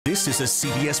This is a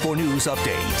CBS 4 News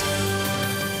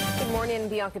update. Good morning,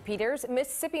 Bianca Peters.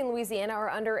 Mississippi and Louisiana are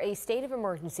under a state of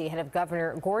emergency ahead of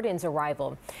Governor Gordon's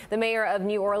arrival. The mayor of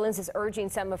New Orleans is urging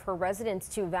some of her residents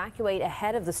to evacuate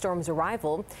ahead of the storm's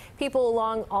arrival. People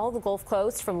along all the Gulf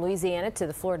Coast from Louisiana to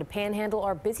the Florida Panhandle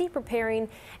are busy preparing,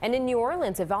 and in New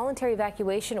Orleans, a voluntary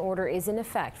evacuation order is in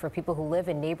effect for people who live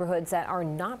in neighborhoods that are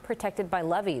not protected by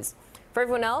levees. For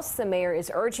everyone else, the mayor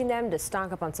is urging them to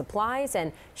stock up on supplies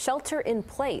and shelter in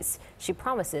place. She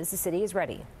promises the city is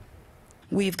ready.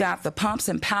 We've got the pumps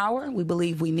and power we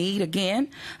believe we need, again,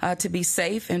 to be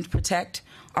safe and protect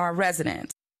our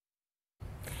residents.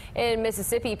 In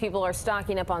Mississippi, people are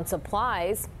stocking up on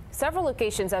supplies. Several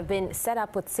locations have been set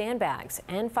up with sandbags,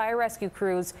 and fire rescue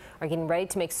crews are getting ready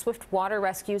to make swift water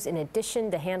rescues in addition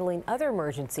to handling other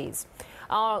emergencies.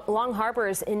 Along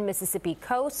harbors in Mississippi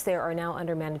coast, there are now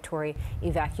under mandatory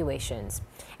evacuations.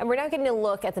 And we're now getting a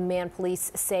look at the man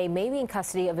police say may be in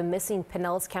custody of a missing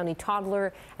Pinellas County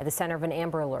toddler at the center of an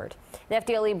Amber Alert. The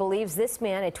FDLE believes this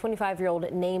man, a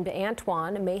 25-year-old named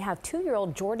Antoine, may have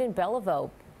 2-year-old Jordan Beliveau.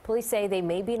 Police say they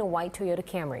may be in a white Toyota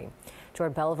Camry.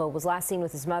 Jordan Beliveau was last seen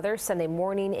with his mother Sunday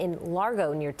morning in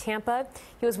Largo near Tampa.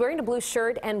 He was wearing a blue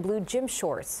shirt and blue gym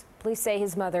shorts. Police say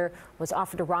his mother was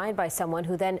offered a ride by someone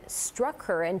who then struck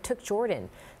her and took Jordan.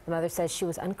 The mother says she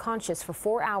was unconscious for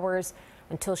 4 hours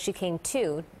until she came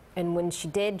to, and when she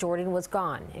did, Jordan was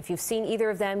gone. If you've seen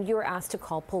either of them, you are asked to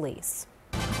call police.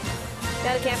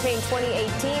 Now to campaign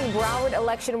 2018, Broward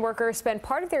election workers spent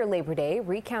part of their Labor Day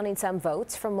recounting some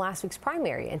votes from last week's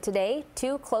primary. And today,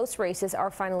 2 close races are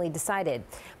finally decided.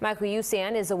 Michael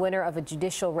Usan is the winner of a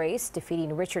judicial race,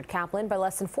 defeating Richard Kaplan by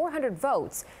less than 400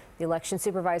 votes. The election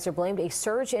supervisor blamed a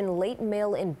surge in late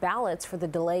mail-in ballots for the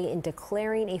delay in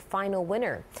declaring a final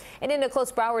winner. And in a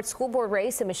close Broward school board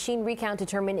race, a machine recount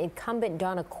determined incumbent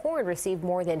Donna Corn received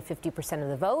more than 50% of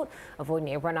the vote,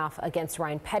 avoiding a runoff against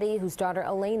Ryan Petty, whose daughter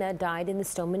Elena died in the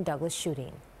Stoneman Douglas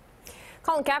shooting.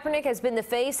 Colin Kaepernick has been the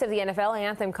face of the NFL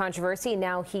anthem controversy.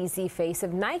 Now he's the face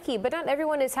of Nike, but not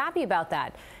everyone is happy about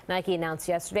that. Nike announced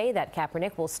yesterday that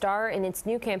Kaepernick will star in its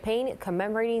new campaign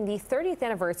commemorating the 30th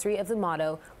anniversary of the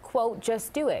motto, quote,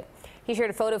 "Just do it." He shared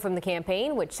a photo from the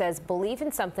campaign which says, "Believe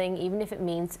in something even if it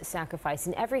means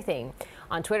sacrificing everything."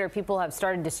 On Twitter, people have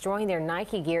started destroying their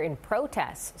Nike gear in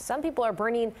protest. Some people are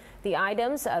burning the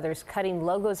items, others cutting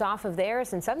logos off of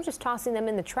theirs, and some just tossing them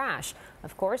in the trash.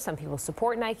 Of course, some people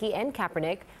support Nike and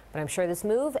Kaepernick, but I'm sure this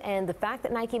move and the fact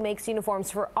that Nike makes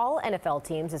uniforms for all NFL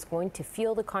teams is going to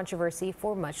fuel the controversy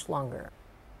for much longer.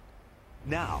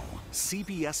 Now,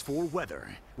 CBS 4 weather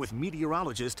with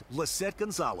meteorologist Lisette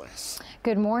Gonzalez.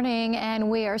 Good morning, and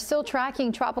we are still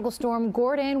tracking Tropical Storm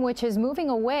Gordon, which is moving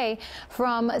away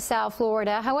from South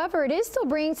Florida. However, it is still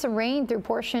bringing some rain through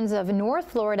portions of North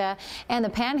Florida and the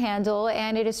Panhandle,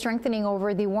 and it is strengthening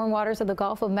over the warm waters of the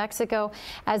Gulf of Mexico.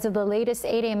 As of the latest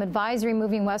 8 a.m. advisory,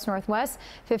 moving west-northwest,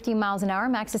 15 miles an hour,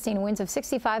 max sustained winds of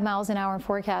 65 miles an hour,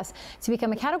 forecast to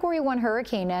become a Category 1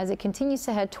 hurricane as it continues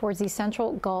to head towards the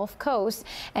central Gulf Coast,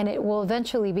 and it will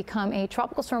eventually become a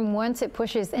tropical storm once it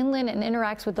pushes inland and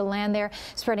interacts with the land there,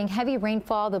 spreading heavy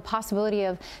rainfall, the possibility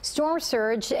of storm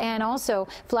surge, and also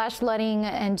flash flooding,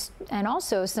 and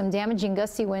also some damaging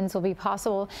gusty winds will be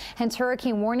possible. Hence,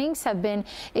 hurricane warnings have been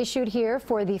issued here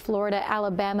for the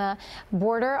Florida-Alabama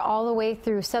border all the way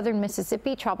through southern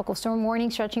Mississippi. Tropical storm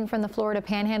warning stretching from the Florida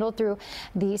Panhandle through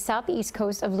the southeast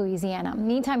coast of Louisiana.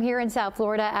 Meantime, here in South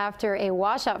Florida, after a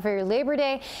washout for your Labor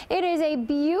Day, it is a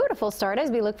beautiful start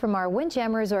as we look from our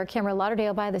windjammers or Camera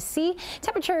Lauderdale by the sea.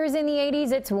 Temperatures in the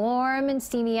 80s. It's warm and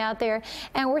steamy out there,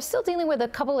 and we're still dealing with a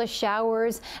couple of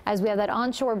showers as we have that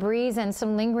onshore breeze and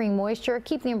some lingering moisture.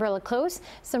 Keep the umbrella close.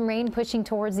 Some rain pushing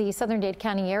towards the southern Dade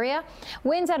County area.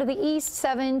 Winds out of the east,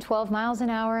 7-12 miles an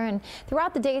hour, and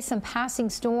throughout the day some passing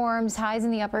storms. Highs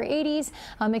in the upper 80s.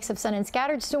 A mix of sun and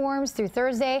scattered storms through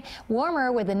Thursday.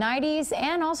 Warmer with the 90s,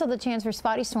 and also the chance for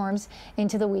spotty storms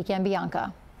into the weekend.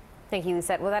 Bianca. Thank you,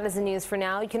 Lisette. Well, that is the news for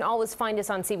now. You can always find us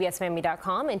on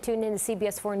CBSMiami.com and tune in to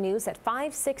CBS 4 News at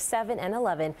 5, 6, 7, and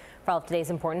 11 for all of today's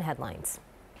important headlines.